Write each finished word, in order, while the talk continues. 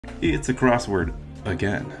It's a crossword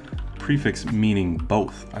again. Prefix meaning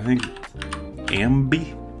both. I think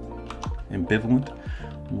ambivalent.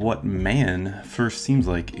 What man first seems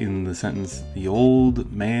like in the sentence, the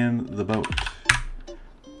old man the boat.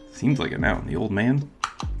 Seems like a noun. The old man?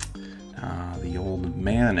 The old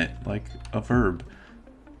man it, like a verb.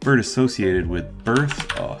 Word associated with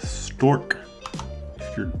birth, a stork.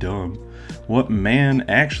 If you're dumb. What man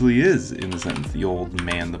actually is in the sentence, the old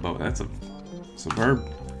man the boat. That's a verb.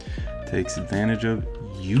 Takes advantage of,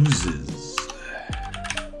 uses.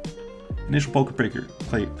 Initial poker breaker.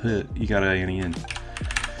 Play put. You got Annie in.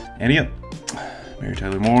 Annie up. Mary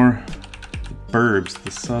Tyler Moore. The burbs,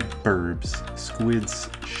 the suburbs. Squids,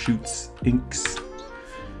 shoots, inks.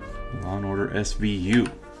 Law and Order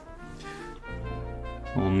SVU.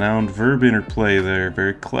 Little noun verb interplay there.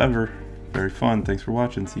 Very clever. Very fun. Thanks for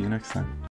watching. See you next time.